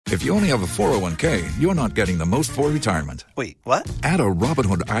If you only have a 401k, you're not getting the most for retirement. Wait, what? Add a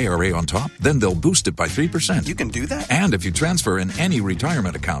Robinhood IRA on top, then they'll boost it by 3%. You can do that? And if you transfer in any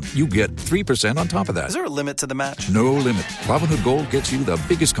retirement account, you get 3% on top of that. Is there a limit to the match? No limit. Robinhood Gold gets you the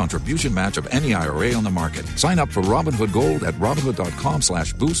biggest contribution match of any IRA on the market. Sign up for Robinhood Gold at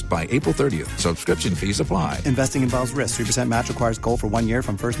Robinhood.com/boost by April 30th. Subscription fees apply. Investing involves risk. 3% match requires gold for 1 year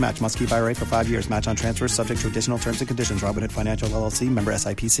from first match. Must keep IRA for 5 years. Match on transfers subject to additional terms and conditions. Robinhood Financial LLC, member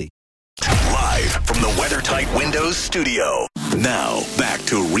SIPC. Live from the WeatherTight Windows studio. Now, back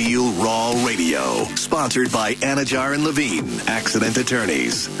to Real Raw Radio. Sponsored by Anajar and Levine, accident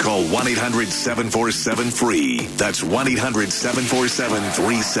attorneys. Call 1-800-747-FREE. That's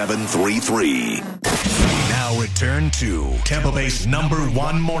 1-800-747-3733. Now return to Tampa Bay's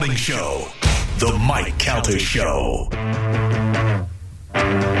 #1 morning show, The Mike Calta Show.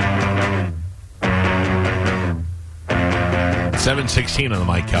 7:16 on the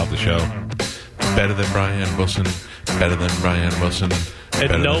Mike Calta Show. Better than Brian Wilson. Better than Brian Wilson.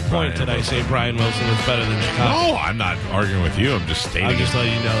 At no point did I say Brian Wilson was better than Chicago. No, I'm not arguing with you. I'm just stating I'll just let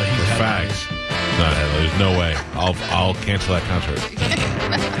you know that he's for facts. No, there's no way. I'll cancel that concert.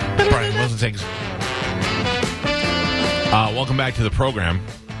 Brian Wilson sings. Welcome back to the program.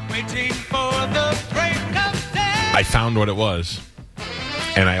 Waiting for the break of day. I found what it was,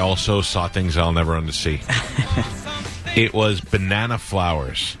 and I also saw things I'll never unsee. It was banana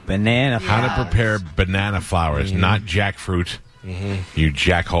flowers. Banana flowers. How to prepare banana flowers, not jackfruit. You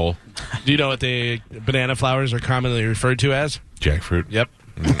jackhole. Do you know what the banana flowers are commonly referred to as? Jackfruit. Yep.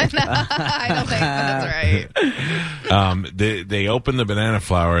 I don't think that's right. They open the banana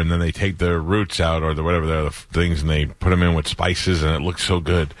flower and then they take the roots out or the whatever the things and they put them in with spices and it looks so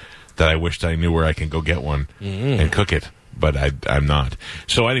good that I wished I knew where I can go get one and cook it. But I'm not.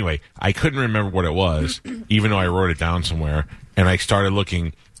 So anyway, I couldn't remember what it was, even though I wrote it down somewhere. And I started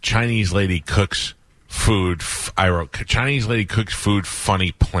looking. Chinese lady cooks food. I wrote Chinese lady cooks food.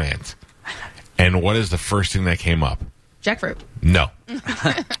 Funny plant. And what is the first thing that came up? Jackfruit. No.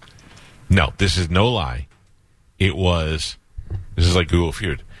 No. This is no lie. This is like Google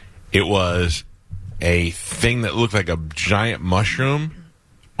Feud. It was a thing that looked like a giant mushroom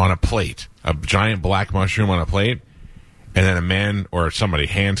on a plate. A giant black mushroom on a plate. And then a man or somebody,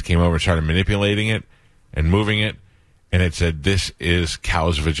 hands came over and started manipulating it and moving it. And it said, this is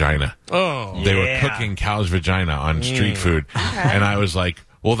cow's vagina. Oh, They were cooking cow's vagina on street food. And I was like,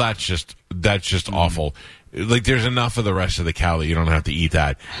 well, that's just awful. Like, there's enough of the rest of the cow that you don't have to eat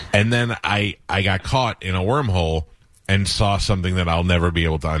that. And then I got caught in a wormhole and saw something that I'll never be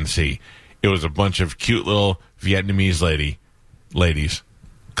able to unsee. It was a bunch of cute little Vietnamese ladies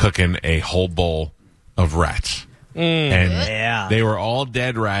cooking a whole bowl of rats. And they were all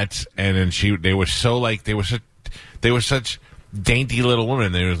dead rats, and then they were such dainty little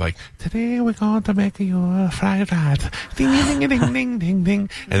women. They was like, today we're going to make you a fried rat. Ding, ding, ding, ding, ding, ding, ding.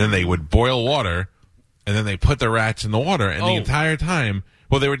 And then they would boil water, and then they put the rats in the water, and the entire time,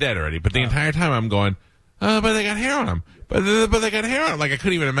 well, they were dead already, but the entire time I'm going, but they got hair on them. But they got hair on them. Like, I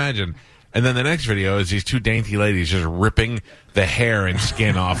couldn't even imagine. And then the next video is these two dainty ladies just ripping the hair and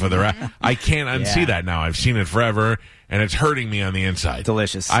skin off of the rat. I can't unsee that now. I've seen it forever, and it's hurting me on the inside.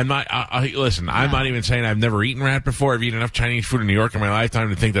 Delicious. I'm not. Listen, I'm not even saying I've never eaten rat before. I've eaten enough Chinese food in New York in my lifetime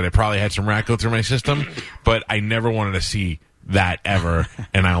to think that I probably had some rat go through my system, but I never wanted to see that ever,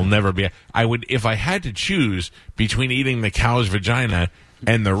 and I'll never be. I would, if I had to choose between eating the cow's vagina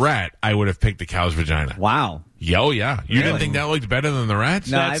and the rat, I would have picked the cow's vagina. Wow. Yo, yeah. You didn't think that looked better than the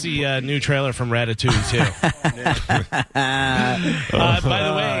rats? No, that's the new trailer from Ratatouille, too. By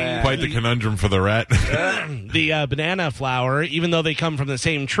the way... Quite the conundrum for the rat. The banana flower, even though they come from the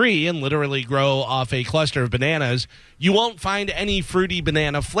same tree and literally grow off a cluster of bananas, you won't find any fruity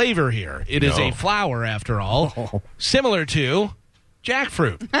banana flavor here. It is a flower, after all, similar to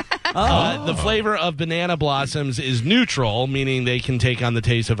jackfruit. The flavor of banana blossoms is neutral, meaning they can take on the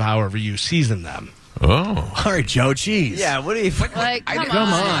taste of however you season them. Oh. All right, Joe, jeez. Yeah, what are you... Like,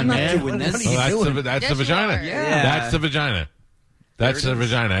 come on, man. Doing this. What are you doing? That's Yes, the vagina. you are. Yeah. That's the vagina. That's the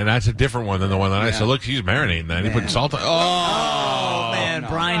vagina, and that's a different one than the one that I saw. Look, he's marinating that. He put salt on. Oh, man,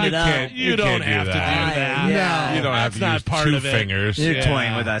 brine it up. You don't have to do that. No. You don't have to That's use not part two of it. fingers. You're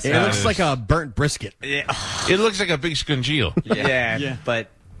toying with us. It looks like a burnt brisket. It looks like a big scungeel. Yeah,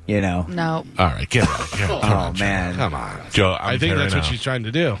 but, you know. No. All right, get out. Come on, man. Come on. Joe, I think that's what she's trying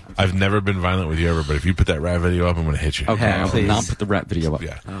to do. I've never been violent with you ever, but if you put that rat video up, I'm going to hit you. Okay, I will please. not put the rat video up.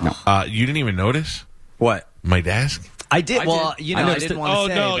 Yeah. No. You didn't even notice What? my desk? I did. Well, you know, I didn't want to Oh,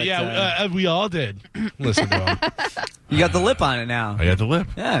 say. no, but, yeah, we all did. Listen to him. you got the lip on it now. I got the lip.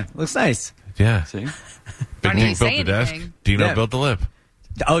 Yeah, looks nice. Yeah. See? Big Aren't Dino you built the saying desk. anything? Dino Yeah. built the lip.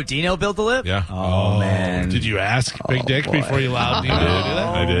 Oh, Dino built the lip? Yeah. Oh, man. Did you ask Big Dick before you allowed Dino to do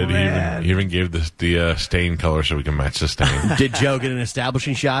that? I did. He even gave the stain color so we can match the stain. Did Joe get an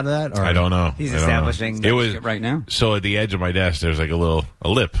establishing shot of that? Or? I don't know. He's I don't establishing know. It was right now. So at the edge of my desk, there's like a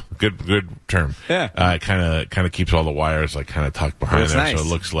lip. Good term. Yeah. It kind of keeps all the wires like kind of tucked behind Looks there, nice. so it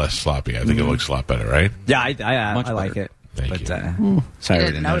looks less sloppy. I think it looks a lot better, right? Yeah, I like it. Thank you. Sorry, You we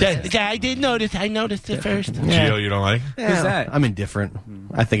didn't didn't notice notice. it. I did notice. I noticed it first. Gio, you don't like? Who's that? I'm indifferent.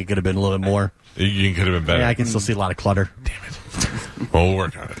 I think it could have been a little bit more. You could have been better. Yeah, I can still see a lot of clutter. Well, we'll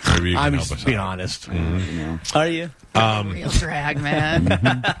work on it. Maybe you can I'm help just us being out. honest. Are you? Real drag, man.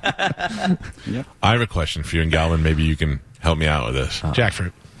 I have a question for you, and Galvin, maybe you can help me out with this.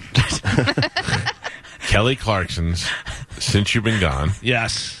 Jackfruit. Kelly Clarkson's "Since You've Been Gone,"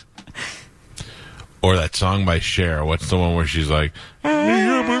 Yes. or that song by Cher. What's the one where she's like,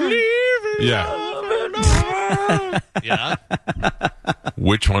 yeah. Yeah.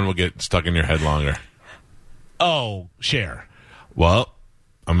 Which one will get stuck in your head longer? Oh, Cher. Well,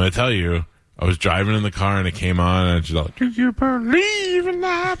 I'm going to tell you. I was driving in the car and it came on and she's like, "Do you believe in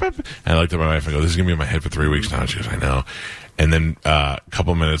that?" And I looked at my wife and I go, "This is going to be in my head for 3 weeks now." She goes, "I know." And then a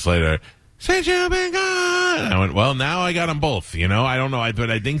couple minutes later, "Since You've Been Gone." And I went, well, now I got them both. You know, I don't know. But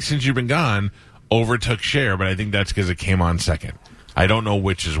I think "Since You've Been Gone" overtook Cher, but I think that's because it came on second. I don't know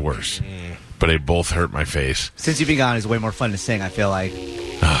which is worse, but they both hurt my face. Since You've Been Gone is way more fun to sing, I feel like.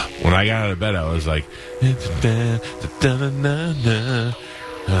 When I got out of bed, I was like,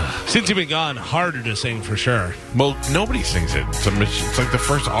 Since You've Been Gone, harder to sing for sure. well, nobody sings it. It's like the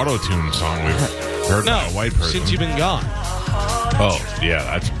first auto-tune song we've heard by a white person. Since You've Been Gone. Oh, yeah,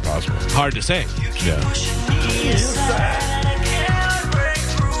 that's possible. Hard to sing. Yeah.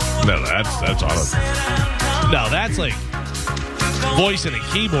 No, that's auto-tune. No, that's like voice and a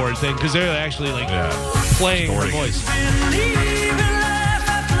keyboard thing because they're actually like playing her Distorting. voice.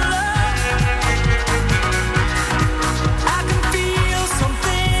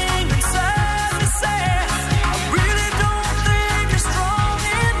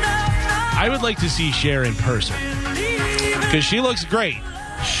 I would like to see Cher in person because she looks great.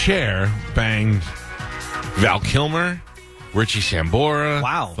 Cher banged Val Kilmer, Richie Sambora.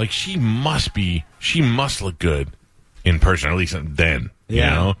 Wow. Like, she must look good in person, or at least then, you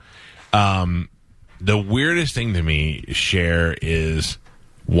know? The weirdest thing to me, Cher, is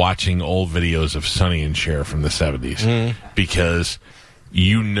watching old videos of Sonny and Cher from the 70s because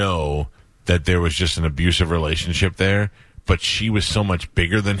you know that there was just an abusive relationship there, but she was so much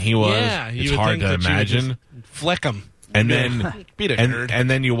bigger than he was. Yeah, you it's would hard think to that she would just imagine. Flick him. And then, Beat a nerd. and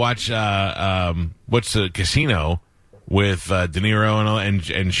then you watch what's the Casino with De Niro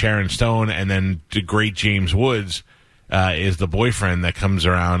and Sharon Stone, and then the great James Woods is the boyfriend that comes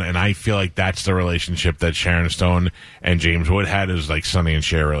around, and I feel like that's the relationship that Sharon Stone and James Wood had, is like Sonny and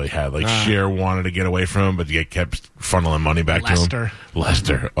Cher really had. Like Cher wanted to get away from him, but they kept funneling money back to him.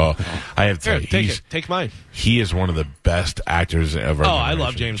 Lester. Oh, I have to tell you, Take mine. he is one of the best actors of our I generation.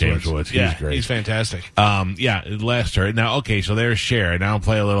 love James Woods. He's Yeah, great. he's fantastic. Yeah, Lester. Now, okay, so there's Cher. Now I'll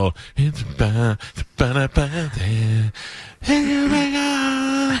play a little. I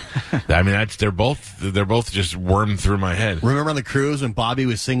mean, they're both just wormed through my head. Remember on the cruise when Bobby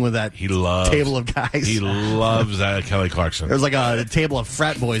was singing with that table of guys? He loves Kelly Clarkson. There was like a table of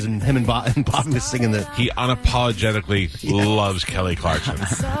frat boys, and him and Bobby was singing the. He unapologetically loves Kelly Clarkson.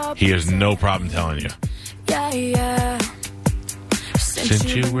 He has no problem telling you.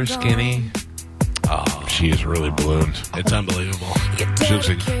 Since you were skinny. Oh, she is really ballooned. It's unbelievable. She looks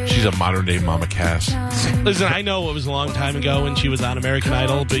like she's a modern day Mama Cass. Listen, I know it was a long time ago when she was on American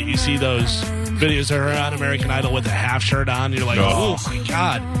Idol, but you see those videos of her on American Idol with a half shirt on, and you're like, oh my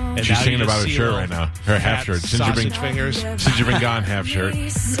God. And She's now singing you about just her see shirt little right now. Her half shirt. Sausage fingers. Since you've been gone, half shirt.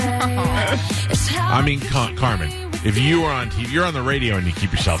 I mean, Carmen, if you were on TV, you're on the radio and you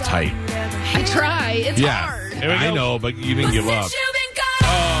keep yourself tight. I try. It's hard. I know, but you didn't give up.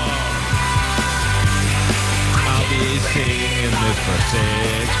 I'll be singing this for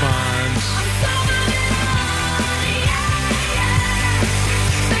 6 months.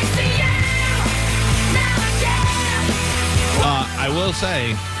 I will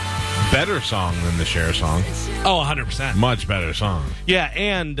say, better song than the Cher song. Oh, 100%. Much better song. Yeah,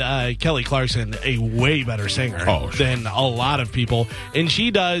 and Kelly Clarkson, a way better singer than a lot of people. And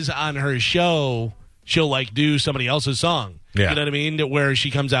she does on her show, she'll like do somebody else's song. Yeah. You know what I mean? Where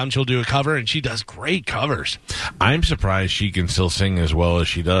she comes out and she'll do a cover, and she does great covers. I'm surprised she can still sing as well as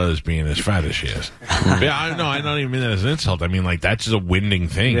she does, being as fat as she is. Yeah, I don't even mean that as an insult. I mean, like, that's just a winding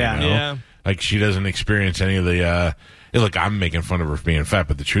thing. Yeah. You know? Yeah. Like, she doesn't experience any of the Hey, look, I'm making fun of her for being fat,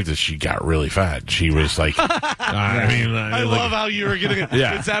 but the truth is she got really fat. She was like, I love how you were going to.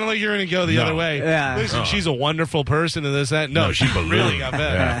 Yeah. It sounded like you were going to go the other way. Yeah. Listen, she's a wonderful person and this, that. No, she really got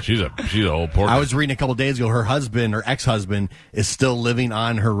fat. Yeah, she's a old pork. I was reading a couple days ago. Her husband, or ex-husband, is still living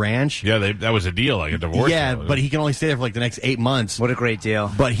on her ranch. Yeah, that was a deal, like a divorce. Yeah, deal. but he can only stay there for like the next 8 months. What a great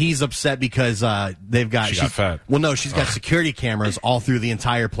deal. But he's upset because they've got. She got fat. Well, no, she's got security cameras all through the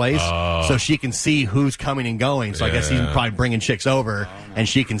entire place, so she can see who's coming and going. So I guess he's probably bringing chicks over, and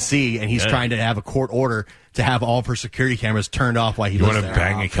she can see, and he's trying to have a court order to have all of her security cameras turned off while he You lives want to there.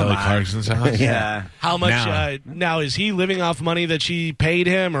 bang at Kelly Clarkson's house? Yeah. How much now is he living off money that she paid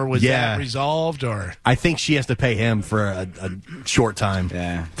him, or was that resolved? Or I think she has to pay him for a short time.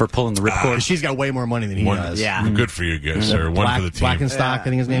 Yeah. For pulling the ripcord. 'Cause she's got way more money than he does. Yeah. Good for you, good sir. One for the team. Blackenstock, I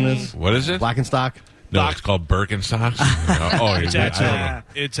think his name is. What is it? Blackenstock. No, it's called Birkenstocks.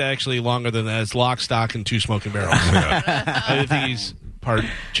 it's actually longer than that. It's lock, stock, and 2 smoking barrels. I think he's part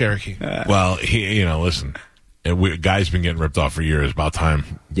Cherokee. Well, listen. Guy's been getting ripped off for years. About time.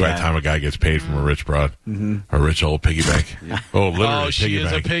 By the time a guy gets paid from a rich broad, a rich old piggy bank. Oh, literally, she piggy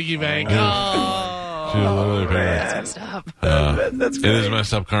is bank. a piggy bank. She's literally a piggy bank. That's messed up. That's It is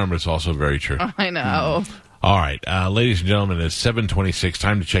messed up, Carmen, but it's also very true. I know. All right, ladies and gentlemen, it's 7:26.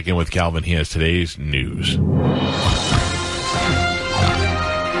 Time to check in with Galvin. He has today's news. And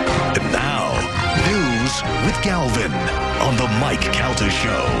now, news with Galvin on the Mike Calta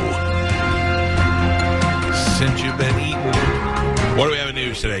Show. Since you've been eating. What do we have in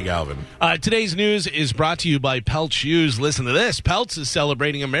news today, Galvin? Today's news is brought to you by Peltz Shoes. Listen to this. Peltz is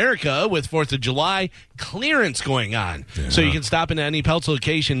celebrating America with 4th of July clearance going on. Yeah. So you can stop into any Peltz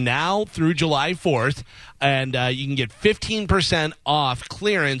location now through July 4th, and you can get 15% off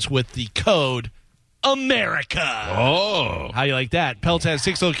clearance with the code America. Oh. How you like that? Peltz has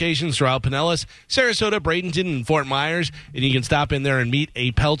 6 locations throughout Pinellas, Sarasota, Bradenton, and Fort Myers. And you can stop in there and meet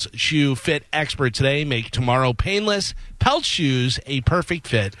a Peltz shoe fit expert today. Make tomorrow painless. Peltz shoes, a perfect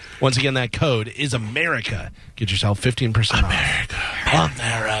fit. Once again, that code is America. Get yourself 15% off.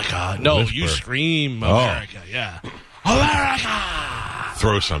 America. No, Whisper. you scream America. Yeah. America.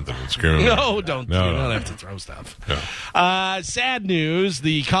 Throw something and scream. No, don't. No, You no. don't have to throw stuff. No. Sad news.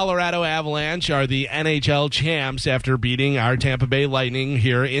 The Colorado Avalanche are the NHL champs after beating our Tampa Bay Lightning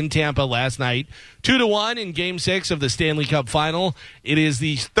here in Tampa last night. 2-1 in Game 6 of the Stanley Cup Final. It is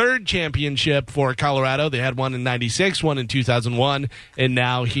the 3rd championship for Colorado. They had one in 96, one in 2001, and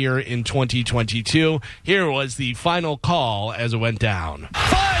now here in 2022. Here was the final call as it went down.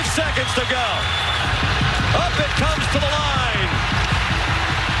 5 seconds to go. Up it comes to the line.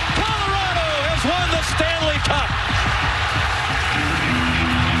 Colorado has won the Stanley Cup.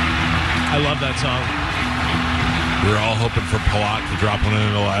 I love that song. We were all hoping for Palat to drop one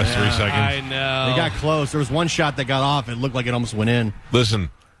in the last 3 seconds. I know. They got close. There was one shot that got off. It looked like it almost went in. Listen,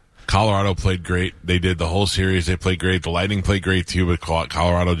 Colorado played great. They did the whole series. They played great. The Lightning played great too, but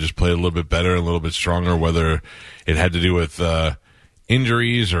Colorado just played a little bit better, a little bit stronger, whether it had to do with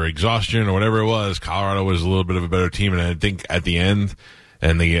injuries or exhaustion or whatever it was. Colorado was a little bit of a better team, and I think at the end,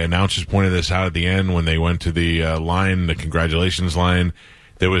 and the announcers pointed this out at the end when they went to the line, the congratulations line,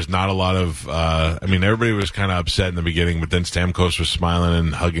 there was not a lot of, everybody was kind of upset in the beginning, but then Stamkos was smiling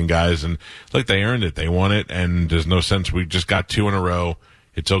and hugging guys, and look, they earned it. They won it, and there's no sense. We just got 2 in a row.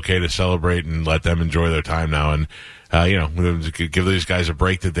 It's okay to celebrate and let them enjoy their time now, and, give these guys a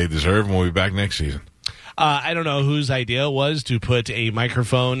break that they deserve, and we'll be back next season. I don't know whose idea it was to put a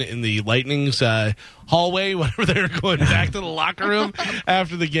microphone in the Lightning's hallway whenever they were going back to the locker room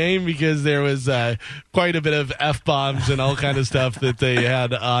after the game, because there was quite a bit of F-bombs and all kind of stuff that they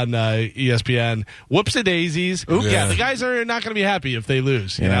had on ESPN. Whoops-a-daisies. Yeah, the guys are not going to be happy if they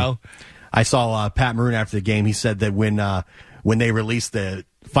lose, you know? I saw Pat Maroon after the game. He said that when they released the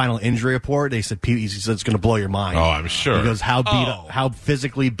final injury report, he said it's going to blow your mind. Oh, I'm sure. He goes, how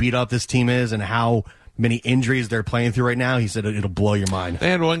physically beat up this team is and how many injuries they're playing through right now. He said it'll blow your mind. They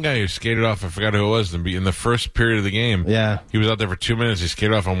had one guy who skated off. I forgot who it was. In the first period of the game, he was out there for 2 minutes. He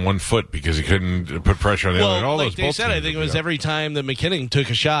skated off on 1 foot because he couldn't put pressure on the other. All like those they said, I think it was every time that McKinnon took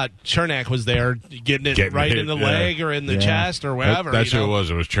a shot, Chernak was there getting it right in the leg or in the chest or wherever. That's who it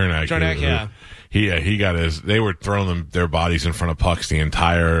was. It was Chernak. He got his. They were throwing their bodies in front of pucks the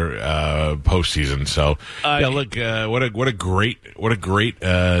entire postseason. So look, what a great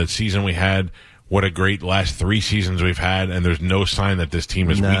season we had. What a great last 3 seasons we've had, and there's no sign that this team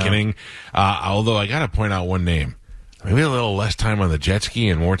is weakening. Although I got to point out one name. We had a little less time on the jet ski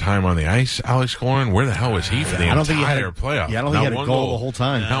and more time on the ice. Alex Gorin, where the hell was he for the entire playoff? Yeah, I don't think he had a goal the whole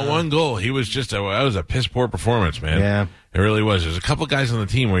time. Not one goal. He was just that was a piss poor performance, man. Yeah, it really was. There's a couple guys on the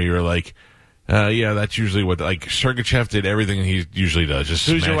team where you were like, Yeah, that's usually what like Sergachev did everything he usually does. Just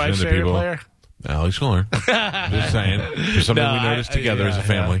who's your smash wife's into favorite people. player? Alex Kohler. Just saying. There's something we noticed together as a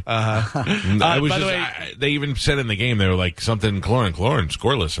family. Yeah. I was by just, the way, they even said in the game they were like something Kohler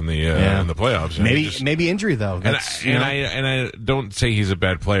scoreless in the playoffs. And Maybe injury though. I don't say he's a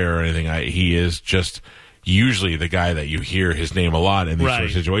bad player or anything. He is just usually the guy that you hear his name a lot in these sort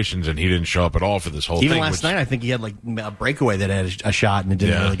of situations, and he didn't show up at all for this whole thing. Even last night, I think he had like a breakaway that had a shot and it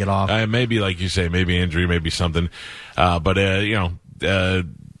didn't really get off. Maybe, like you say, maybe injury, maybe something.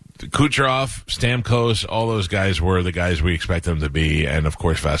 Kucherov, Stamkos, all those guys were the guys we expect them to be, and of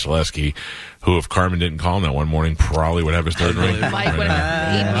course Vasilevsky, who if Carmen didn't call him that one morning, probably would have his third ring. Mike would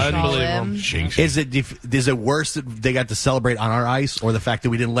have Unbelievable. Is it worse that they got to celebrate on our ice, or the fact that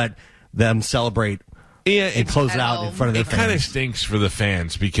we didn't let them celebrate and close it out in front of their fans? It kind of stinks for the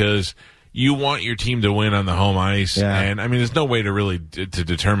fans because you want your team to win on the home ice, and I mean, there's no way to really to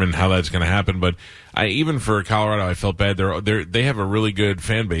determine how that's going to happen. But even for Colorado, I felt bad. They have a really good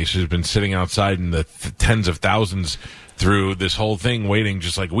fan base who's been sitting outside in the tens of thousands through this whole thing, waiting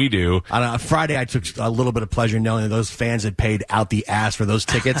just like we do. On Friday, I took a little bit of pleasure knowing that those fans had paid out the ass for those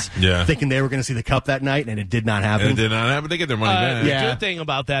tickets, thinking they were going to see the Cup that night, and it did not happen. And it did not happen. They get their money back. The good thing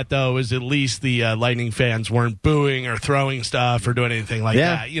about that, though, is at least the Lightning fans weren't booing or throwing stuff or doing anything like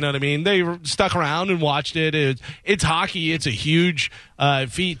that. You know what I mean? They stuck around and watched it. It's hockey. It's a huge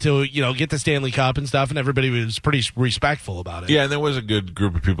feat to get the Stanley Cup and stuff, and everybody was pretty respectful about it. Yeah, and there was a good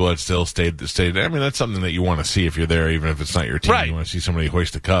group of people that still stayed there. I mean, that's something that you want to see if you're there, even if it's not your team. Right. You want to see somebody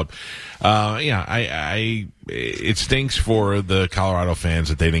hoist a cup. It stinks for the Colorado fans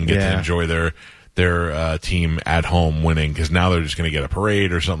that they didn't get to enjoy their team at home winning, because now they're just going to get a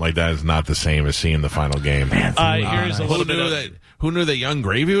parade or something like that. It's not the same as seeing the final game. Here's a little bit of who knew that Young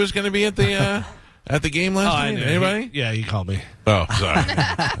Gravy was going to be at the at the game last night? Anybody? He called me. Oh, sorry.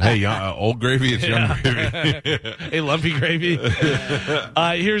 Hey, old Gravy, it's Young Gravy. Hey, Lumpy Gravy.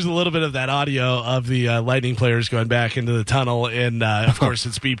 Here's a little bit of that audio of the Lightning players going back into the tunnel, and of course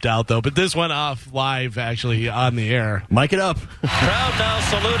it's beeped out though. But this went off live, actually, on the air. Mic it up. Crowd now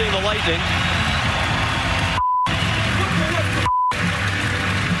saluting the Lightning.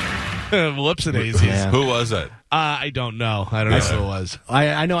 Whoops and daisies. Who was that? I don't know. I don't know who it was.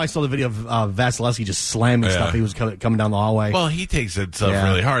 I know I saw the video of Vasilevsky just slamming stuff. He was coming down the hallway. Well, he takes that stuff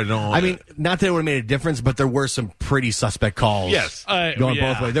really hard. I mean, not that it would have made a difference, but there were some pretty suspect calls. Yes. Going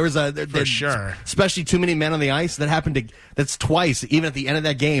both ways. There was for sure. Especially too many men on the ice. That happened that's twice. Even at the end of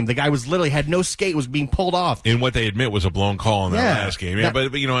that game, the guy was literally had no skate, was being pulled off. In what they admit was a blown call in that last game. Yeah,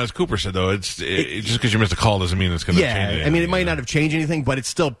 but as Cooper said though, it's just because you missed a call doesn't mean it's going to change anything. I mean, it might not have changed anything, but it's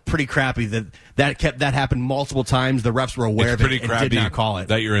still pretty crappy that happened multiple times. The refs were aware of it and did not call it.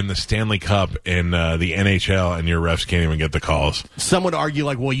 That you're in the Stanley Cup in the NHL and your refs can't even get the calls. Some would argue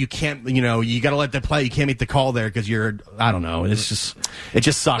like, well, you can't, you got to let them play. You can't make the call there because I don't know. It just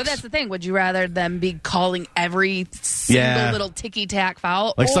sucks. But that's the thing. Would you rather them be calling every single little ticky-tack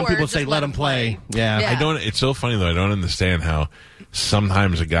foul? Like some or people just say, let them play. Yeah. It's so funny though. I don't understand how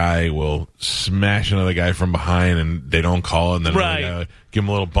sometimes a guy will smash another guy from behind and they don't call it, and then another guy, give him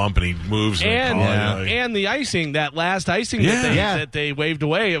a little bump and he moves and the icing, that last icing that they waved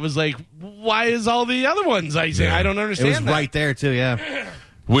away, it was like, why is all the other ones icing? I don't understand. It was right there too. Yeah.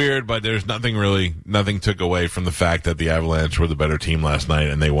 Weird, but there's nothing took away from the fact that the Avalanche were the better team last night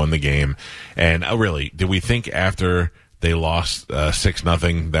and they won the game. And really, did we think after they lost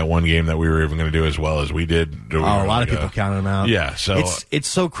 6-0 that one game that we were even going to do as well as we did? A lot of people counted them out. Yeah, so it's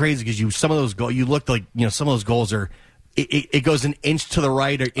so crazy because some of those goals, you look like some of those goals are. It goes an inch to the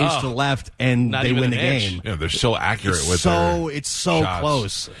right or inch to the left, and they win the game. Yeah, they're so accurate it's so shots.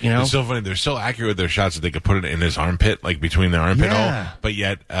 Close. It's so funny. They're so accurate with their shots that they could put it in his armpit, like between the armpit hole. But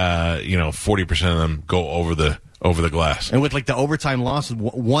yet, 40% of them go over the glass. And with like the overtime loss,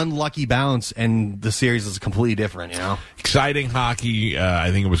 one lucky bounce, and the series is completely different. Exciting hockey.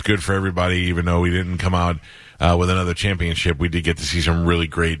 I think it was good for everybody, even though we didn't come out with another championship. We did get to see some really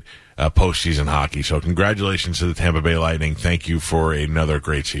great postseason hockey. So congratulations to the Tampa Bay Lightning. Thank you for another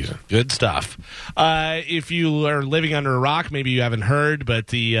great season. Good stuff. If you are living under a rock, maybe you haven't heard, but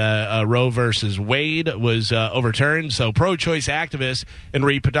the Roe versus Wade was overturned. So pro-choice activists and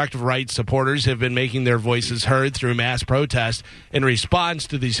reproductive rights supporters have been making their voices heard through mass protest in response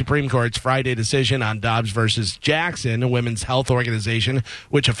to the Supreme Court's Friday decision on Dobbs versus Jackson, a women's health organization,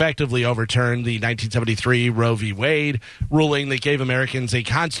 which effectively overturned the 1973 Roe Roe v. Wade, ruling that gave Americans a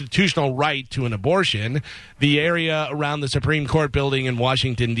constitutional right to an abortion. The area around the Supreme Court building in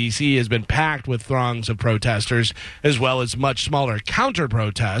Washington, D.C. has been packed with throngs of protesters, as well as much smaller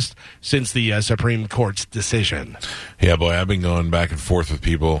counter-protests since the Supreme Court's decision. Yeah, boy, I've been going back and forth with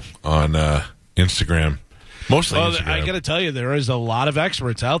people on Instagram. Mostly Instagram. I got to tell you, there is a lot of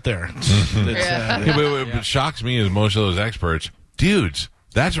experts out there. What shocks me is most of those experts, dudes.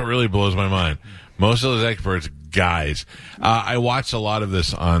 That's what really blows my mind. Most of those experts, guys. I watched a lot of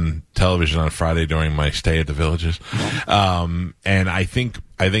this on television on Friday during my stay at the Villages, and I think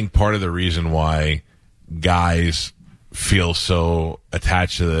part of the reason why guys feel so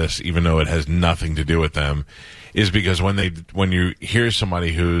attached to this, even though it has nothing to do with them, is because when you hear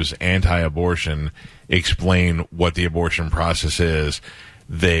somebody who's anti-abortion explain what the abortion process is,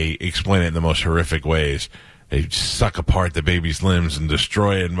 they explain it in the most horrific ways. They suck apart the baby's limbs and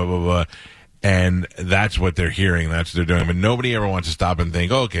destroy it and blah, blah, blah. And that's what they're hearing. That's what they're doing. But nobody ever wants to stop and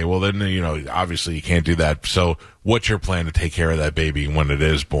think, okay, well, then, obviously you can't do that. So what's your plan to take care of that baby when it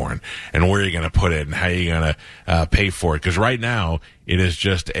is born? And where are you going to put it? And how are you going to pay for it? Because right now, it is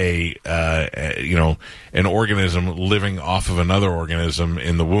just an organism living off of another organism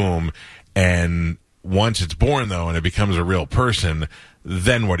in the womb. And once it's born, though, and it becomes a real person,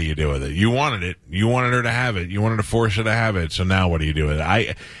 then what do you do with it? You wanted it. You wanted her to have it. You wanted to force her to have it. So now what do you do with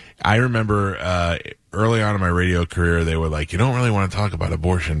it? I remember early on in my radio career, they were like, you don't really want to talk about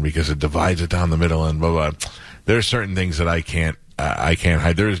abortion because it divides it down the middle and blah, blah. There are certain things that I can't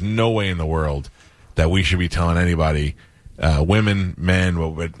hide. There is no way in the world that we should be telling anybody, women, men,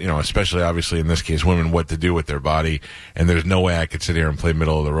 especially obviously in this case, women, what to do with their body. And there's no way I could sit here and play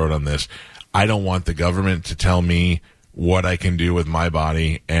middle of the road on this. I don't want the government to tell me what I can do with my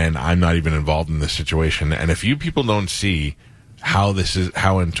body, and I'm not even involved in this situation. And if you people don't see how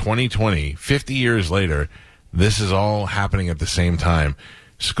in 2020, 50 years later, this is all happening at the same time.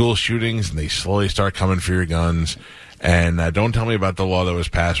 School shootings, and they slowly start coming for your guns. And don't tell me about the law that was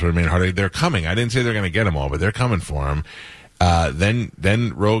passed would have made it harder. They're coming. I didn't say they're going to get them all, but they're coming for them.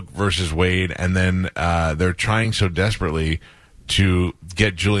 Then Roe versus Wade, and then they're trying so desperately to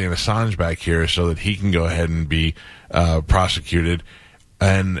get Julian Assange back here so that he can go ahead and be prosecuted.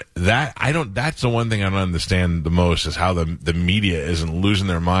 And that's the one thing I don't understand the most is how the media isn't losing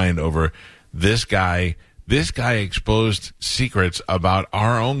their mind over this guy. This guy exposed secrets about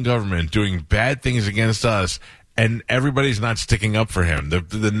our own government doing bad things against us, and everybody's not sticking up for him.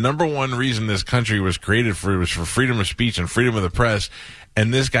 The number one reason this country was created was for freedom of speech and freedom of the press,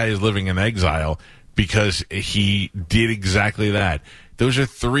 and this guy is living in exile because he did exactly that. Those are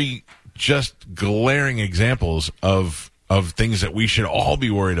three just glaring examples of things that we should all be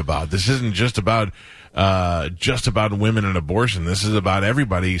worried about. This isn't just about women and abortion. This is about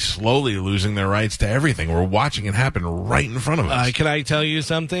everybody slowly losing their rights to everything. We're watching it happen right in front of us. Can I tell you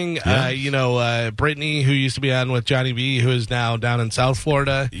something? Yeah. Brittany, who used to be on with Johnny B, who is now down in South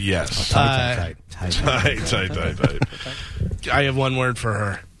Florida. Yes. Tight. I have one word for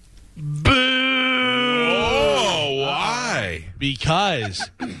her. Boo! Oh, why?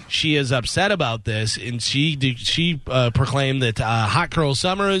 Because she is upset about this, and she proclaimed that hot girl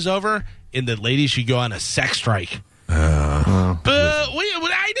summer is over, and that ladies should go on a sex strike. I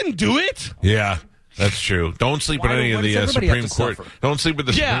didn't do it. Yeah, that's true. Don't sleep with any of the Supreme Court. Don't sleep with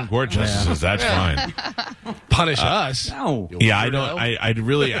the Supreme Court justices. That's fine. Punish us. No. Yeah, I don't.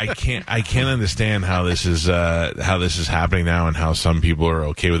 I can't understand how this is happening now, and how some people are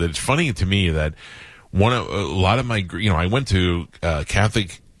okay with it. It's funny to me that a lot of my, I went to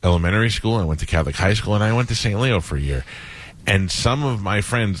Catholic elementary school, I went to Catholic high school, and I went to St. Leo for a year. And some of my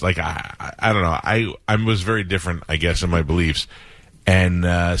friends, like, I don't know, I was very different, I guess, in my beliefs. And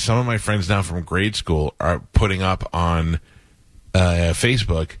some of my friends now from grade school are putting up on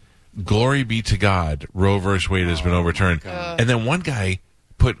Facebook, "Glory be to God, Roe versus Wade has been overturned." And then one guy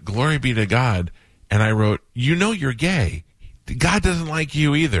put "Glory be to God," and I wrote, "You're gay. God doesn't like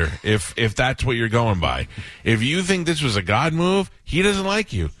you either, if that's what you're going by. If you think this was a God move, he doesn't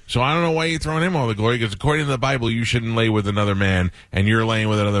like you. So I don't know why you're throwing him all the glory, because according to the Bible, you shouldn't lay with another man, and you're laying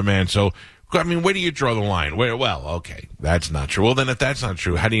with another man. So, I mean, where do you draw the line? Well, okay, that's not true. Well, then if that's not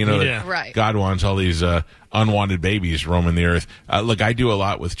true, how do you know that God wants all these unwanted babies roaming the earth? Look, I do a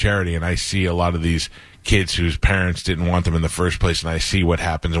lot with charity, and I see a lot of these kids whose parents didn't want them in the first place, and I see what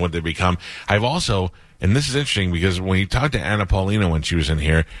happens and what they become. I've also... And this is interesting because when you talked to Anna Paulina when she was in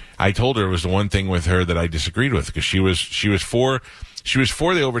here, I told her it was the one thing with her that I disagreed with, because she was for she was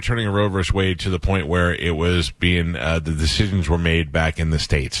for the overturning of Roe versus Wade to the point where it was being the decisions were made back in the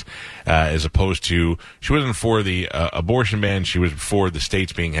states, as opposed to she wasn't for the abortion ban. She was for the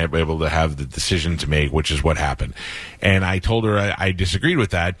states being able to have the decision to make, which is what happened. And I told her I disagreed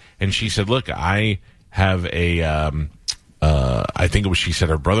with that, and she said, "Look, I have a I think it was she said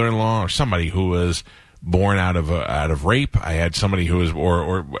her brother-in-law or somebody who was born out of rape. I had somebody who was,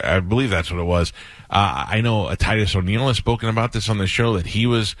 or I believe that's what it was. I know Titus O'Neil has spoken about this on the show, that he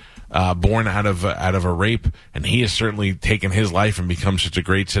was born out of a rape, and he has certainly taken his life and become such a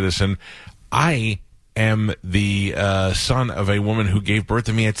great citizen. I am the son of a woman who gave birth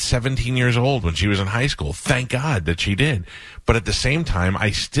to me at 17 years old when she was in high school. Thank God that she did. But at the same time,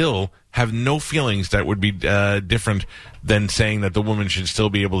 I still have no feelings that would be different than saying that the woman should still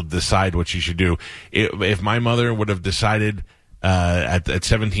be able to decide what she should do. If my mother would have decided at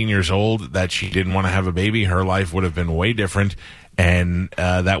 17 years old that she didn't want to have a baby, her life would have been way different, and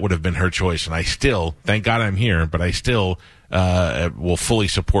that would have been her choice. And I still, thank God I'm here, but I still will fully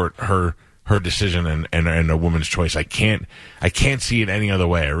support her decision and a woman's choice. I can't see it any other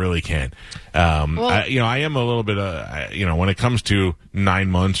way. I really can't. I am a little bit, when it comes to 9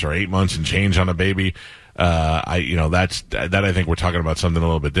 months or 8 months and change on a baby, that I think we're talking about something a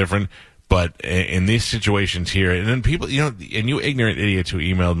little bit different. But in these situations here, and then people, and you ignorant idiots who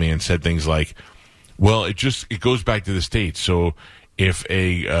emailed me and said things like, well, it goes back to the states. So if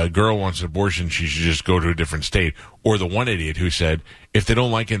a girl wants an abortion, she should just go to a different state. Or the one idiot who said, if they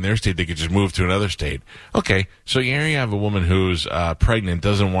don't like it in their state, they could just move to another state. Okay, so here you have a woman who's pregnant,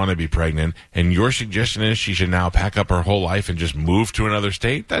 doesn't want to be pregnant, and your suggestion is she should now pack up her whole life and just move to another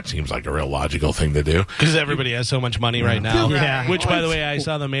state? That seems like a real logical thing to do. Because everybody has so much money right now. Yeah. Which, by the way, I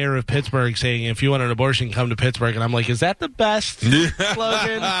saw the mayor of Pittsburgh saying, if you want an abortion, come to Pittsburgh. And I'm like, is that the best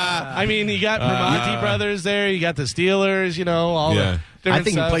slogan? I mean, you got Bramante Brothers there, you got the Steelers, all the... I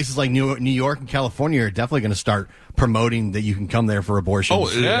think places like New York and California are definitely going to start promoting that you can come there for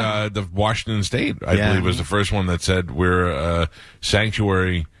abortions. The Washington State, I believe, was the first one that said we're a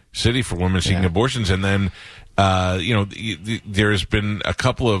sanctuary city for women seeking abortions. And then, there's been a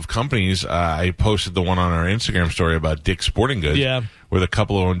couple of companies. I posted the one on our Instagram story about Dick's Sporting Goods. Yeah. Where the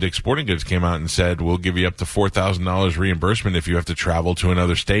couple who own Dick's Sporting Goods came out and said, we'll give you up to $4,000 reimbursement if you have to travel to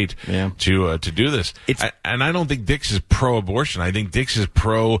another state to do this. And I don't think Dick's is pro-abortion. I think Dick's is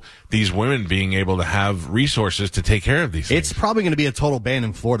pro these women being able to have resources to take care of these things. It's probably going to be a total ban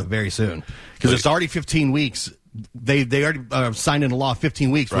in Florida very soon because it's already 15 weeks. They already signed into law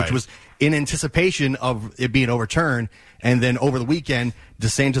 15 weeks, which was in anticipation of it being overturned. And then over the weekend,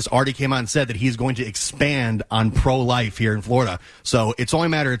 DeSantis already came out and said that he's going to expand on pro-life here in Florida. So it's only a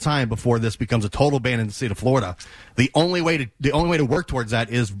matter of time before this becomes a total ban in the state of Florida. The only way to work towards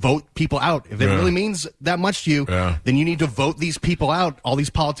that is vote people out. If it really means that much to you, then you need to vote these people out, all these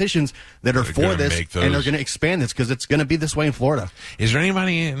politicians that are for this and are going to expand this because it's going to be this way in Florida. Is there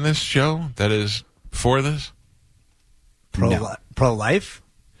anybody in this show that is for this? Pro-life?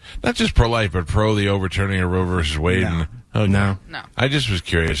 Not just pro-life, but pro the overturning of Roe versus Wade. No. I just was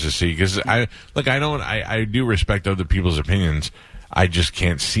curious to see because I do respect other people's opinions. I just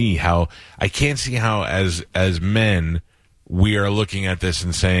can't see how as men we are looking at this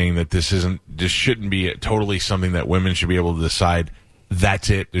and saying that this shouldn't be totally something that women should be able to decide. That's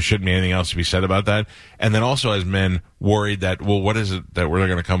it. There shouldn't be anything else to be said about that. And then also as men worried that, well, what is it that we're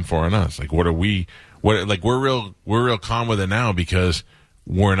going to come for on us? Like, we're real calm with it now because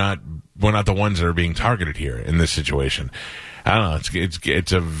we're not the ones that are being targeted here in this situation. I don't know.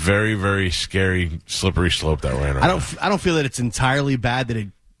 It's a very, very scary, slippery slope that we're in. I don't feel that it's entirely bad that it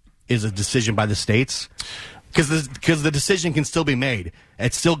is a decision by the states because the decision can still be made.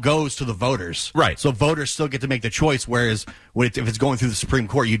 It still goes to the voters, right? So voters still get to make the choice. Whereas if it's going through the Supreme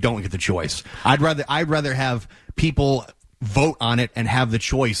Court, you don't get the choice. I'd rather have people vote on it and have the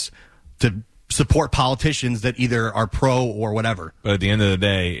choice to support politicians that either are pro or whatever. But at the end of the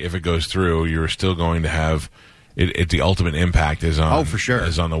day, if it goes through, you're still going to have it. The ultimate impact is on for sure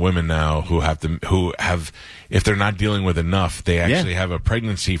is on the women now who have if they're not dealing with enough, they actually have a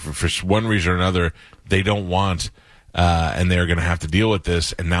pregnancy for one reason or another they don't want. And they're going to have to deal with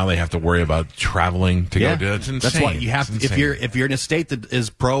this, and now they have to worry about traveling to go do it. It's insane. That's why you have to, if you're in a state that is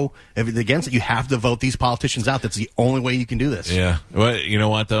pro against it, you have to vote these politicians out. That's the only way you can do this. Yeah. Well, you know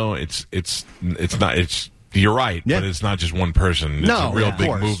what though? It's You're right, Yeah. but it's not just one person. It's No, a real of big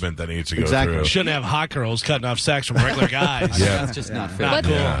course. movement that needs to go Exactly. through. Shouldn't have hot girls cutting off sex from regular guys. Yeah. That's just not fair. Not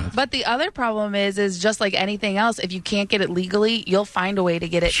cool. Yeah. But the other problem is just like anything else, if you can't get it legally, you'll find a way to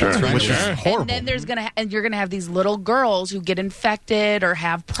get it. Sure. through. Which is Sure. horrible. And then you're gonna have these little girls who get infected or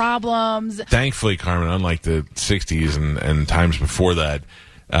have problems. Thankfully, Carmen, unlike the 60s and times before that,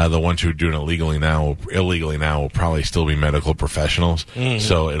 the ones who are doing it illegally now will probably still be medical professionals.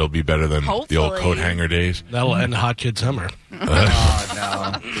 So it'll be better than the old Hopefully. coat hanger days. That'll end Hot Kid Summer.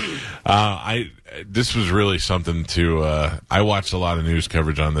 This was really something to. I watched a lot of news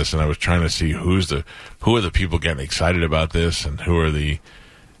coverage on this, and I was trying to see who are the people getting excited about this, and who are the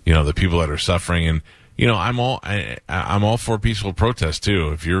people that are suffering. And I'm all for peaceful protest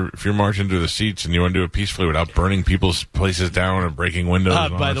too. If you're marching through the seats and you want to do it peacefully without burning people's places down and breaking windows.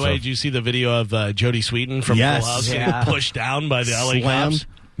 and all By that the way, stuff. did you see the video of Jodie Sweetin from Yes. Full House Yeah. getting pushed down by the LA Slammed. cops?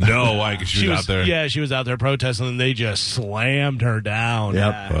 No, why? Because she was out there. Yeah, she was out there protesting, and they just slammed her down.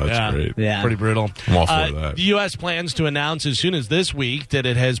 Yep. Oh, that's great. Yeah. Pretty brutal. I'm all for that. The U.S. plans to announce as soon as this week that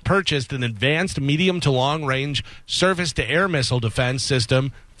it has purchased an advanced medium to long range surface to air missile defense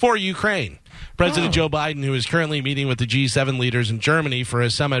system for Ukraine. President Joe Biden, who is currently meeting with the G7 leaders in Germany for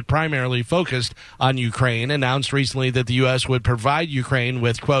a summit primarily focused on Ukraine, announced recently that the U.S. would provide Ukraine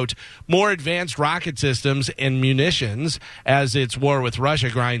with, quote, more advanced rocket systems and munitions as its war with Russia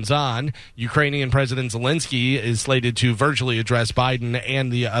grinds on. Ukrainian President Zelensky is slated to virtually address Biden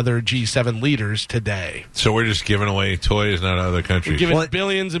and the other G7 leaders today. So we're just giving away toys, not other countries. Giving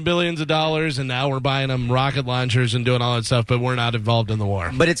billions and billions of dollars, and now we're buying them rocket launchers and doing all that stuff, but we're not involved in the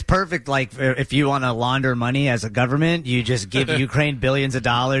war. But it's perfect, like, if you want to launder money as a government, you just give Ukraine billions of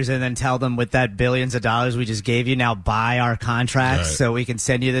dollars and then tell them with that billions of dollars we just gave you, now buy our contracts Right. so we can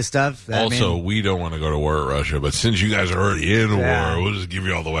send you this stuff. Also, we don't want to go to war with Russia, but since you guys are already in Yeah. war, we'll just give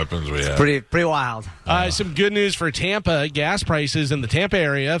you all the weapons we have. pretty wild. Some good news for Tampa. Gas prices in the Tampa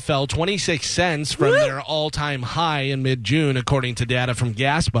area fell 26 cents from their all-time high in mid-June, according to data from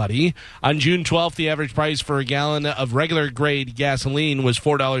Gas Buddy. On June 12th, the average price for a gallon of regular-grade gasoline was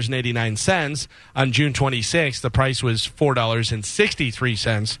 $4.89. On June 26th, the price was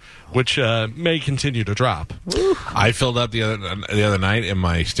 $4.63, which may continue to drop. I filled up the other night in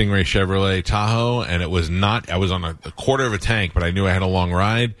my Stingray Chevrolet Tahoe, and it was not. I was on a quarter of a tank, but I knew I had a long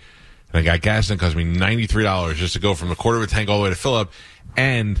ride, and I got gas, and it cost me $93 just to go from the quarter of a tank all the way to fill up,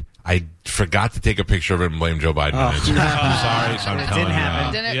 and I forgot to take a picture of it and blame Joe Biden on it. I'm sorry, so I'm It telling didn't happen.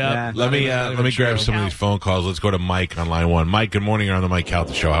 you. Didn't it? Yeah. Let me grab some of these phone calls. Let's go to Mike on line one. Mike, good morning. You're on the Mike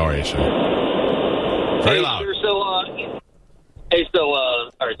Calta Show. How are you, sir? Very Hey, loud. sir, all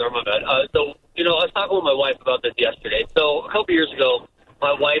right, sorry, my bad. I was talking with my wife about this yesterday. So, a couple years ago,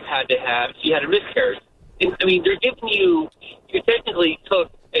 my wife she had a miscarriage. I mean, they're giving you technically took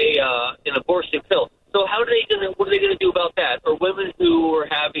an abortion pill. So, what are they going to do about that? Or women who are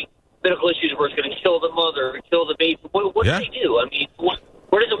having medical issues where it's going to kill the mother, or kill the baby? What do they do? I mean, where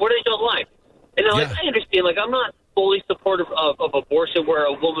do they draw the line? And I understand, I'm not fully supportive of abortion where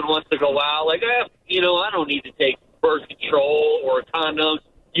a woman wants to go out, I don't need to take birth control or condoms,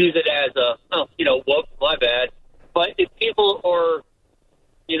 use it as whoops, my bad. But if people are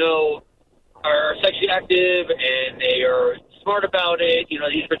sexually active and they are smart about it, they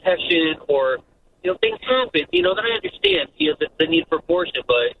use protection or, things happen, then I understand, the need for abortion,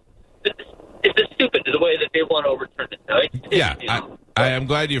 but it's just stupid the way that they want to overturn it now. I am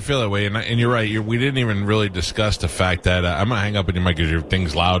glad you feel that way, and you're right. We didn't even really discuss the fact that I'm going to hang up on your mic because your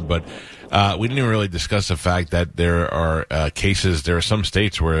thing's loud, but we didn't even really discuss the fact that there are cases, there are some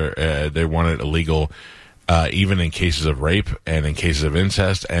states where they want it illegal even in cases of rape and in cases of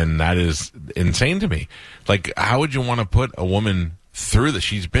incest, and that is insane to me. Like, how would you want to put a woman through this?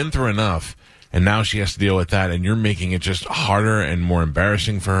 She's been through enough, and now she has to deal with that, and you're making it just harder and more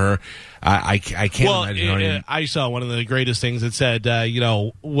embarrassing for her. I can't imagine. I saw one of the greatest things that said,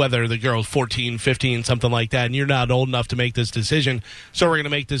 whether the girl's 14, 15, something like that, and you're not old enough to make this decision, so we're going to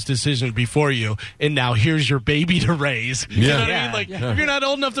make this decision before you, and now here's your baby to raise. You know what I mean? If you're not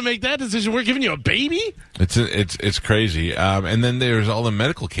old enough to make that decision, we're giving you a baby? It's crazy. And then there's all the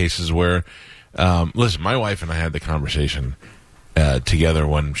medical cases where, listen, my wife and I had the conversation together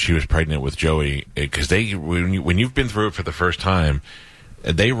when she was pregnant with Joey, because when you've been through it for the first time,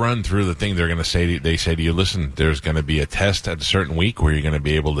 they run through the thing. They're going to say to you, listen, there's going to be a test at a certain week where you're going to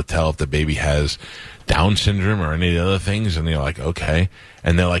be able to tell if the baby has Down syndrome or any of the other things. And they're like, okay.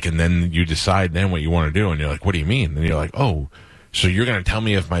 And they're like, and then you decide then what you want to do. And you're like, what do you mean? And you're like, oh, so you're going to tell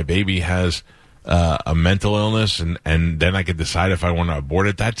me if my baby has a mental illness and then I could decide if I want to abort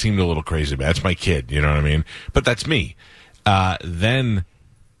it? That seemed a little crazy, but that's my kid. You know what I mean? But that's me. Then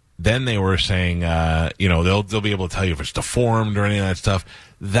then they were saying, they'll be able to tell you if it's deformed or any of that stuff.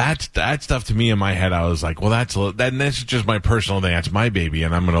 That stuff to me in my head, I was like, well, that's just my personal thing. That's my baby,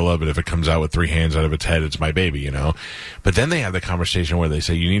 and I'm going to love it if it comes out with 3 hands out of its head. It's my baby, But then they have the conversation where they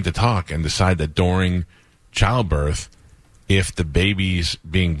say you need to talk and decide that during childbirth, if the baby's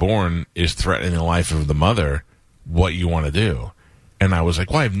being born is threatening the life of the mother, what you want to do. And I was like,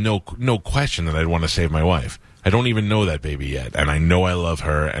 well, I have no question that I'd want to save my wife. I don't even know that baby yet, and I know I love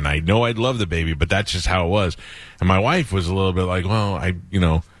her, and I know I'd love the baby, but that's just how it was. And my wife was a little bit like, well, I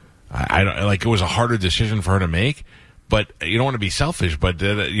don't like. It was a harder decision for her to make, but you don't want to be selfish. But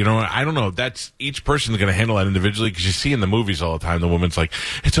I don't know. That's each person's going to handle that individually, because you see in the movies all the time, the woman's like,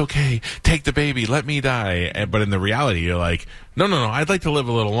 it's okay, take the baby, let me die. But in the reality, you're like, no, I'd like to live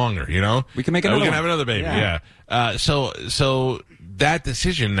a little longer. We can make another. We can have another baby. Yeah. So that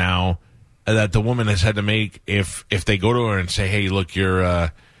decision now that the woman has had to make, if they go to her and say, hey, look, you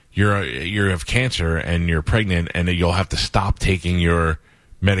have cancer and you're pregnant, and you'll have to stop taking your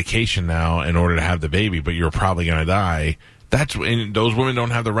medication now in order to have the baby, but you're probably going to die. And those women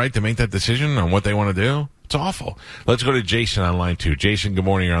don't have the right to make that decision on what they want to do. It's awful. Let's go to Jason on line 2. Jason, good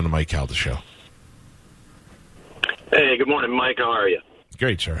morning. You're on the Mike Calda Show. Hey, good morning, Mike. How are you?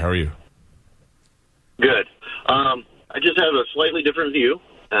 Great, sir. How are you? Good. I just have a slightly different view.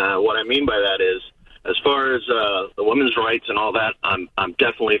 What I mean by that is, as far as the women's rights and all that, I'm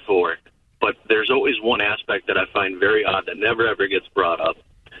definitely for it. But there's always one aspect that I find very odd that never, ever gets brought up.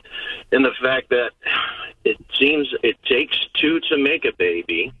 And the fact that it seems it takes 2 to make a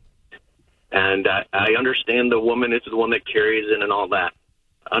baby. And I understand the woman is the one that carries it and all that.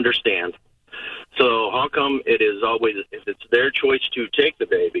 Understand. So how come it is always, if it's their choice to take the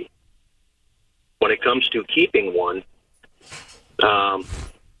baby, when it comes to keeping one,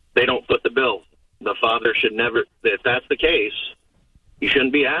 they don't foot the bill. The father should never, if that's the case, you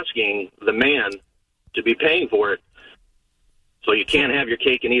shouldn't be asking the man to be paying for it. So you can't have your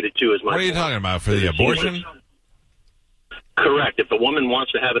cake and eat it too, as much. What are you talking about, for the abortion? Correct. If a woman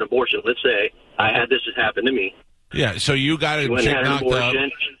wants to have an abortion, let's say I had this happen to me. Yeah, so you got it knocked up,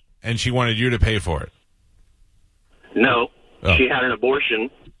 and she wanted you to pay for it. No, She had an abortion.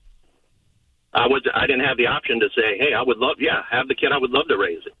 I didn't have the option to say, hey, have the kid. I would love to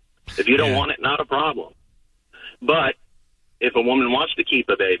raise it. If you don't want it, not a problem. But if a woman wants to keep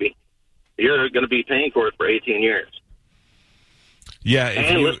a baby, you're going to be paying for it for 18 years. Yeah,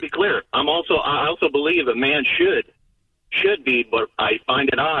 and let's be clear. I also believe a man should be, but I find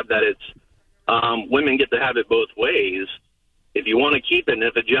it odd that it's women get to have it both ways. If you want to keep it, and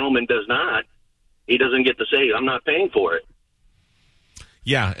if a gentleman does not, he doesn't get to say, I'm not paying for it.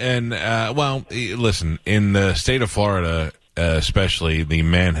 Yeah, and, listen, in the state of Florida, especially, the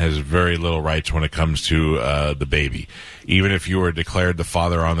man has very little rights when it comes to the baby. Even if you were declared the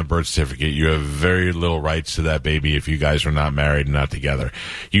father on the birth certificate, you have very little rights to that baby if you guys are not married and not together.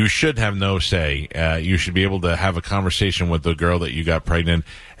 You should have no say. You should be able to have a conversation with the girl that you got pregnant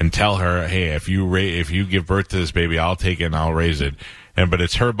and tell her, hey, if you give birth to this baby, I'll take it and I'll raise it. But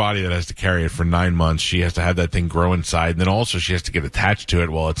it's her body that has to carry it for 9 months. She has to have that thing grow inside. And then also she has to get attached to it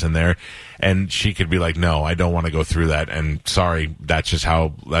while it's in there. And she could be like, no, I don't want to go through that. And sorry, that's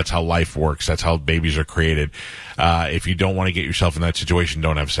how life works. That's how babies are created. If you don't want to get yourself in that situation,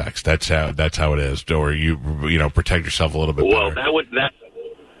 don't have sex. That's how it is. Or you protect yourself a little bit better.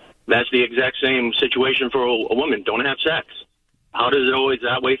 That's the exact same situation for a woman. Don't have sex. How does it always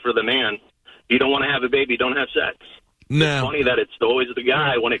that way for the man? If you don't want to have a baby, don't have sex. No. It's funny that it's always the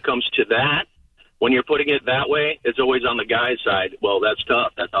guy when it comes to that. When you're putting it that way, it's always on the guy's side. Well, that's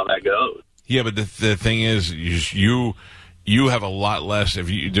tough. That's how that goes. Yeah, but the thing is, you have a lot less.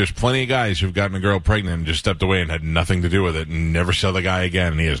 There's plenty of guys who've gotten a girl pregnant and just stepped away and had nothing to do with it and never saw the guy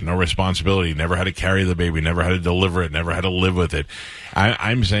again. And he has no responsibility, never had to carry the baby, never had to deliver it, never had to live with it.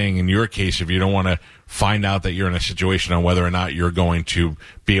 I'm saying in your case, if you don't want to find out that you're in a situation on whether or not you're going to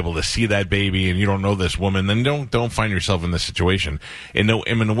be able to see that baby and you don't know this woman, then don't find yourself in this situation. In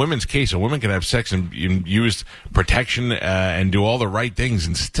a women's case, a woman can have sex and use protection and do all the right things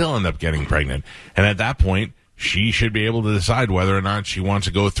and still end up getting pregnant. And at that point, she should be able to decide whether or not she wants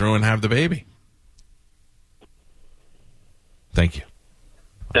to go through and have the baby. Thank you.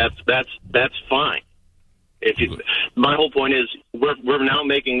 That's fine. My whole point is we're now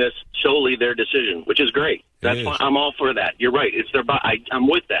making this solely their decision, which is great. That's fine. I'm all for that. You're right. It's their body. I'm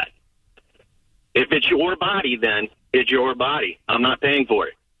with that. If it's your body, then it's your body. I'm not paying for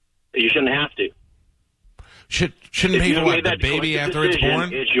it. You shouldn't have to. Shouldn't pay for what, the baby after it's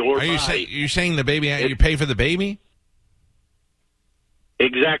born? It's your body. You're saying the baby? You pay for the baby?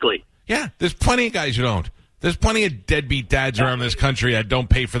 Exactly. Yeah, there's plenty of guys who don't. There's plenty of deadbeat dads around this country that don't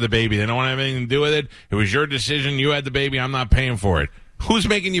pay for the baby. They don't want to have anything to do with it. It was your decision. You had the baby. I'm not paying for it. Who's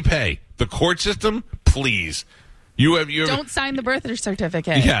making you pay? The court system? Please. Don't sign the birth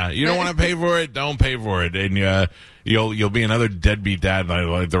certificate. Yeah, you don't want to pay for it. Don't pay for it, and you'll be another deadbeat dad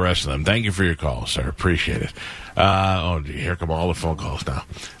like the rest of them. Thank you for your call, sir. Appreciate it. Here come all the phone calls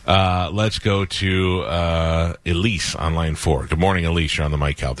now. Let's go to Elise on line 4. Good morning, Elise. You're on the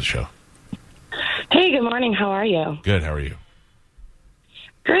Mike Calta Show. Hey, good morning. How are you? Good. How are you?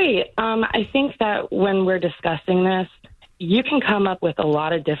 Great. I think that when we're discussing this, you can come up with a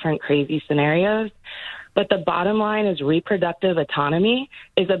lot of different crazy scenarios, but the bottom line is reproductive autonomy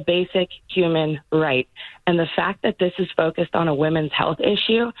is a basic human right. And the fact that this is focused on a women's health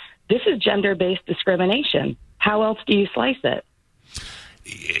issue, this is gender-based discrimination. How else do you slice it?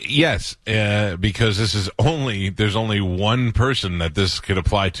 Yes, because there's only one person that this could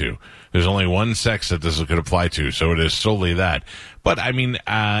apply to. There's only one sex that this could apply to, so it is solely that. But I mean,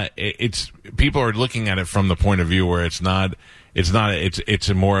 it's people are looking at it from the point of view where it's a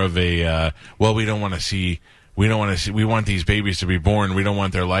more of a we don't want to see, we want these babies to be born, we don't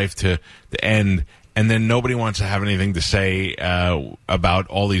want their life to end. And then nobody wants to have anything to say about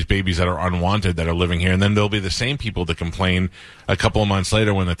all these babies that are unwanted that are living here. And then there'll be the same people to complain a couple of months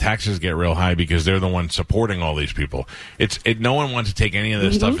later when the taxes get real high because they're the ones supporting all these people. No one wants to take any of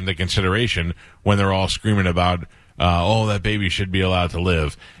this stuff into consideration when they're all screaming about, that baby should be allowed to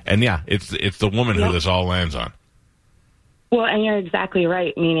live. And yeah, it's the woman who this all lands on. Well, and you're exactly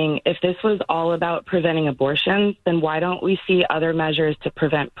right, meaning if this was all about preventing abortions, then why don't we see other measures to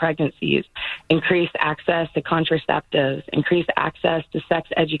prevent pregnancies, increased access to contraceptives, increased access to sex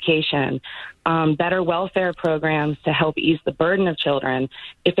education, better welfare programs to help ease the burden of children?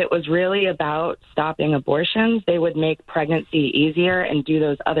 If it was really about stopping abortions, they would make pregnancy easier and do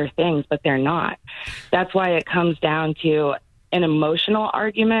those other things, but they're not. That's why it comes down to an emotional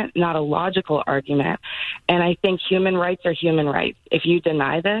argument, not a logical argument. And I think human rights are human rights. If you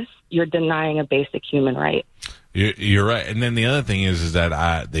deny this, you're denying a basic human right. You're right. And then the other thing is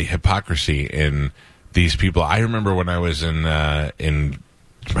that the hypocrisy in these people. I remember when I was in my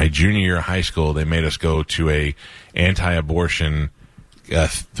junior year of high school, they made us go to a anti-abortion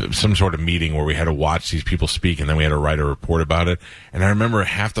some sort of meeting where we had to watch these people speak, and then we had to write a report about it. And I remember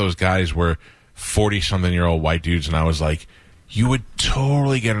half those guys were 40-something-year-old white dudes, and I was like, you would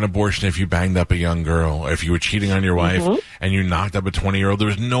totally get an abortion if you banged up a young girl, or if you were cheating on your wife and you knocked up a 20-year-old. There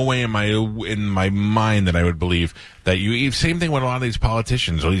was no way in my mind that I would believe that you. Same thing with a lot of these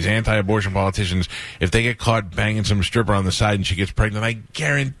politicians, or these anti-abortion politicians. If they get caught banging some stripper on the side and she gets pregnant, I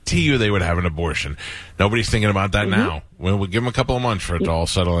guarantee you they would have an abortion. Nobody's thinking about that now. We'll give them a couple of months for it to all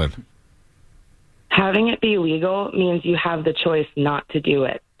settle in. Having it be legal means you have the choice not to do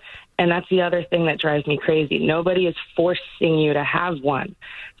it. And that's the other thing that drives me crazy. Nobody is forcing you to have one.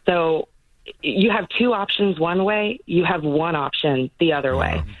 So you have two options one way, you have one option the other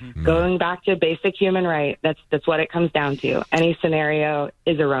way. Going back to basic human right, that's what it comes down to. Any scenario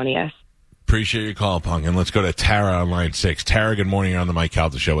is erroneous. Appreciate your call, Punk. And let's go to Tara on line 6. Tara, good morning. You're on the Mike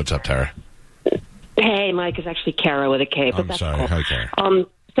Calta Show. What's up, Tara? Hey, Mike. It's actually Kara with a K. But I'm sorry. Cool. Hi, Kara.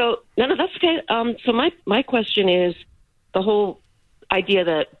 That's okay. So my question is, the whole idea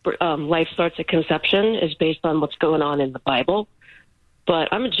that life starts at conception is based on what's going on in the Bible. But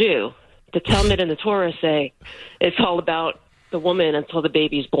I'm a Jew. The Talmud and the Torah say it's all about the woman until the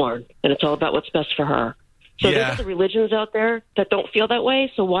baby's born, and it's all about what's best for her. So there's other religions out there that don't feel that way.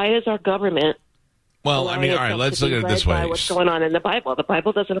 So why is our government? Well, I mean, all right, let's look at it this way. What's going on in the Bible? The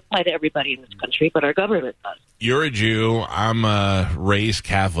Bible doesn't apply to everybody in this country, but our government does. You're a Jew. I'm raised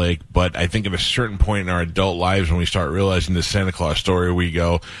Catholic, but I think at a certain point in our adult lives, when we start realizing the Santa Claus story, we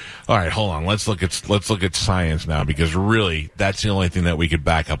go, all right, hold on, let's look at science now, because really, that's the only thing that we could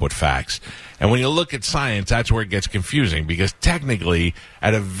back up with facts. And when you look at science, that's where it gets confusing, because technically,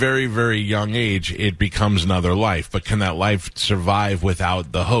 at a very, very young age, it becomes another life. But can that life survive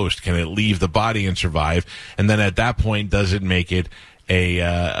without the host? Can it leave the body and survive? And then at that point, does it make it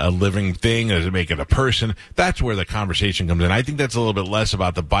a living thing? Does it make it a person? That's where the conversation comes in. I think that's a little bit less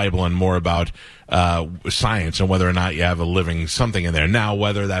about the Bible and more about science and whether or not you have a living something in there. Now,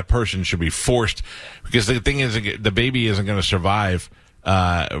 whether that person should be forced, because the thing is, the baby isn't going to survive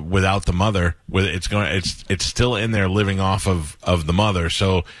without the mother. It's still in there living off of the mother.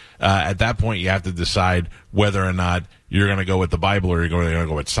 So at that point, you have to decide whether or not you're going to go with the Bible or you're going to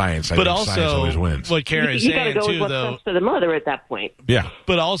go with science. I but think also, science always wins. What Karen is You got to saying go with too, what's though. best for the mother at that point. Yeah.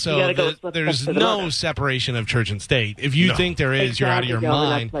 But also, You gotta go with what's there's best for the no mother. separation of church and state. If you think there is, you're out of your Galvin,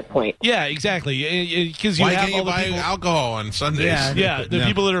 mind. That's my point. Yeah, exactly. Because you Why have can't you all the buy people. alcohol on Sundays? Yeah, the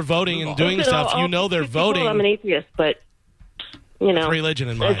people that are voting and doing stuff, you know they're voting. I'm an atheist, but you know, religion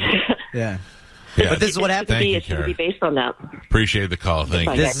in mind. Yeah. Yeah. But this is what happens. Thank you, it should be Karen. based on that. Appreciate the call. Thank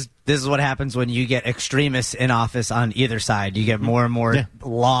you. This is what happens when you get extremists in office on either side. You get more and more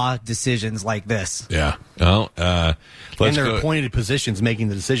law decisions like this. Yeah. Well, And let's they're go. appointed positions making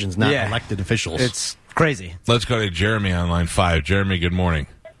the decisions, not Yeah. elected officials. It's crazy. Let's go to Jeremy on line 5. Jeremy, good morning.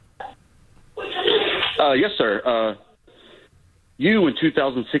 Yes, sir. You in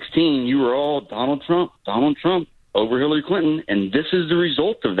 2016, you were all Donald Trump over Hillary Clinton, and this is the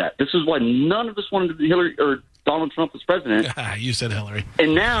result of that. This is why none of us wanted Hillary or Donald Trump as president. You said Hillary.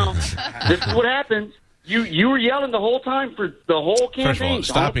 And now, this is what happens. You were yelling the whole time for the whole campaign. First of all,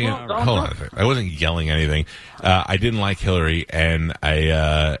 stop being. Donald Hold on Trump. a second. I wasn't yelling anything. I didn't like Hillary, and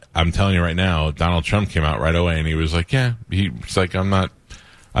I'm telling you right now, Donald Trump came out right away, and he was like, "Yeah," he's like, "I'm not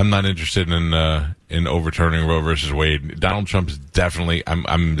interested in overturning Roe versus Wade." Donald Trump is definitely.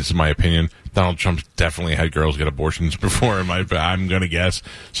 This is my opinion. Donald Trump's definitely had girls get abortions before. I'm going to guess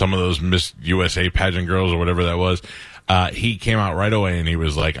some of those Miss USA pageant girls or whatever that was. He came out right away, and he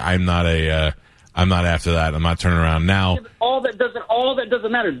was like, I'm not after that. I'm not turning around now. All that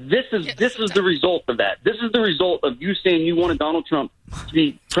doesn't matter. This is the result of that. This is the result of you saying you wanted Donald Trump to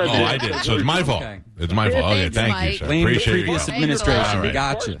be president. Oh, I did. So it's my fault. Okay. It's my fault. Okay, Thanks, thank you, Mike. sir. Blame the Appreciate previous you. administration. All We right.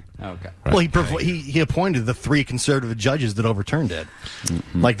 got you. Okay. Well, he appointed the 3 conservative judges that overturned it.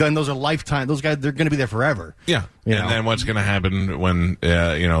 Like, then those are lifetime. Those guys, they're going to be there forever. Yeah, You and know. then what's going to happen when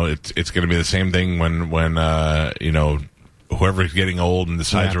it's going to be the same thing when whoever's getting old and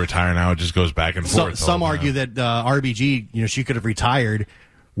decides to retire now, it just goes back and forth. Some argue that RBG, she could have retired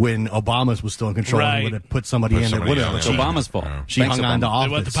when Obama was still in control and would have put somebody in that would have. It's Obama's fault. She hung on to office.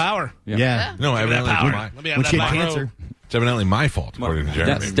 They want the power. Yeah. No, Give me that evidently power. it's my- Let me have When that she had power. cancer. It's evidently my fault, according to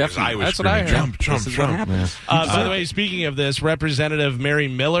Jeremy. That's because definitely. I was That's what I screaming, heard. Trump, This is Trump, what Trump. happens. By the way, speaking of this, Representative Mary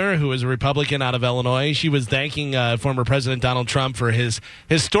Miller, who is a Republican out of Illinois, she was thanking former President Donald Trump for his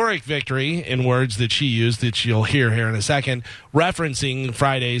historic victory, in words that she used that you'll hear here in a second, referencing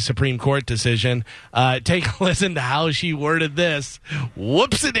Friday's Supreme Court decision. Take a listen to how she worded this.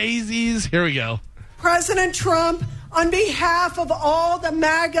 Whoops-a-daisies. Here we go. President Trump, on behalf of all the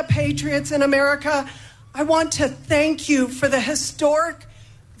MAGA patriots in America, I want to thank you for the historic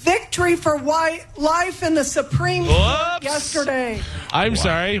victory for white life in the Supreme Court yesterday. I'm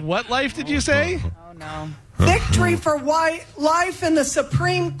sorry. What life did you say? Oh, no. Victory for white life in the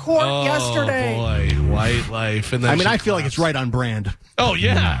Supreme Court yesterday. Oh, boy. White life. And then I she feel like it's right on brand. Oh,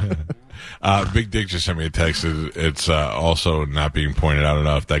 yeah. Big Dick just sent me a text. It's also not being pointed out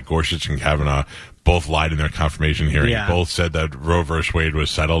enough that Gorsuch and Kavanaugh both lied in their confirmation hearing. Yeah. Both said that Roe versus Wade was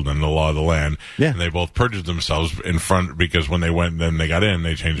settled and the law of the land. Yeah. And they both perjured themselves in front because when they went, then they got in,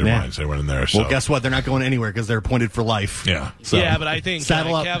 they changed their minds. They went in there. So. Well, guess what? They're not going anywhere because they're appointed for life. Yeah. So, yeah, but I think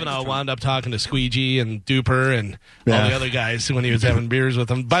saddle up. Kavanaugh wound up talking to Squeegee and Duper and all Yeah. the other guys when he was having beers with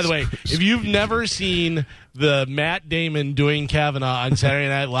them. By the way, if you've never seen the Matt Damon doing Kavanaugh on Saturday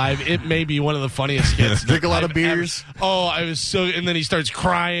Night Live, it may be one of the funniest skits. Drink a lot of I've beers. ever- I was so... And then he starts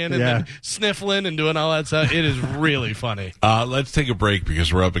crying and then sniffling and doing all that stuff. It is really funny. Let's take a break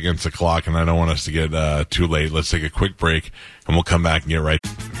because we're up against the clock and I don't want us to get too late. Let's take a quick break and we'll come back and get right.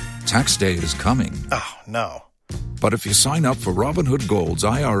 Tax day is coming. Oh, no. But if you sign up for Robinhood Gold's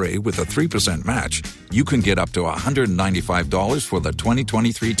IRA with a 3% match, you can get up to $195 for the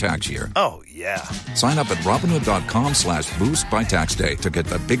 2023 tax year. Oh, yeah. Sign up at Robinhood.com/boost by tax day to get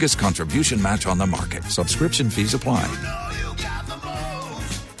the biggest contribution match on the market. Subscription fees apply.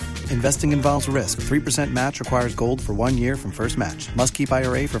 Investing involves risk. 3% match requires gold for 1 year from first match. Must keep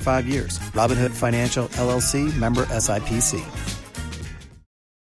IRA for 5 years. Robinhood Financial, LLC, member SIPC.